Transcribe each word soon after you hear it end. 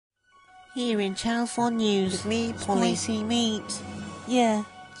Here in Channel 4 News. It's me, Polly. Spicy meat. Yeah,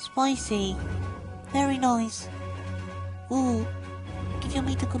 spicy. Very nice. Ooh, give your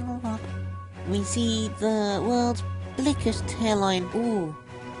meat a good rub. We see the world's blickest hairline. Ooh,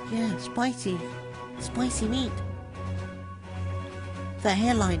 yeah, spicy. Spicy meat. The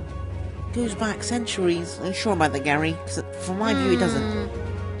hairline goes back centuries. Are you sure about that, Gary? 'Cause from my view, it doesn't.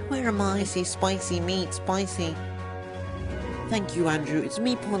 Where am I? See spicy meat, spicy. Thank you, Andrew. It's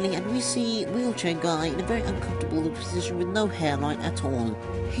me, Polly, and we see wheelchair guy in a very uncomfortable position with no hairline at all.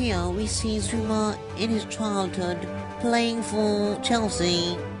 Here we see Zuma in his childhood playing for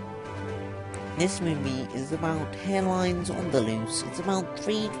Chelsea. This movie is about hairlines on the loose. It's about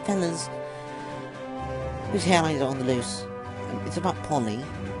three fellas whose hairlines are on the loose. It's about Polly,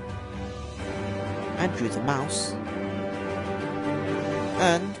 Andrew the mouse,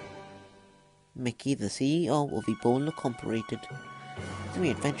 and Mickey, the CEO of Ebola Incorporated.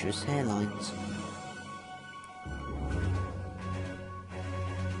 Three adventurous hairlines.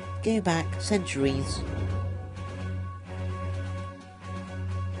 Go back centuries.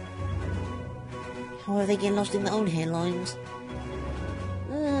 However, they get lost in their own hairlines.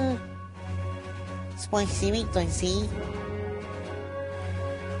 Spicy meat, I see.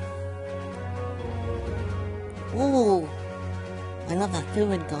 Ooh, I love that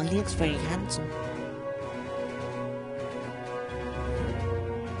fluid guy, he looks very handsome.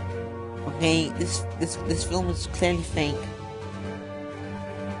 Okay, this film is clearly fake.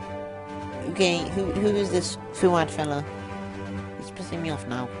 Okay, who is this Fuad fella? It's pissing me off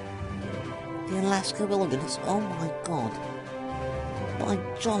now. The Alaska wilderness, oh my god. By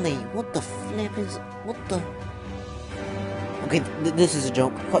jolly, what the flip is... what the... Okay, this is a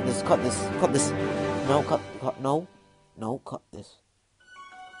joke. Cut this. No, cut this.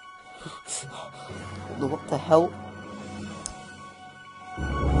 What the hell?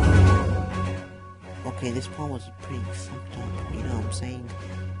 Okay, this part was pretty fucked up, you know what I'm saying?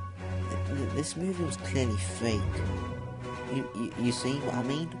 This movie was clearly fake. You see what I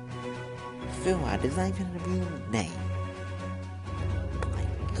mean? Fuad is not even a real name.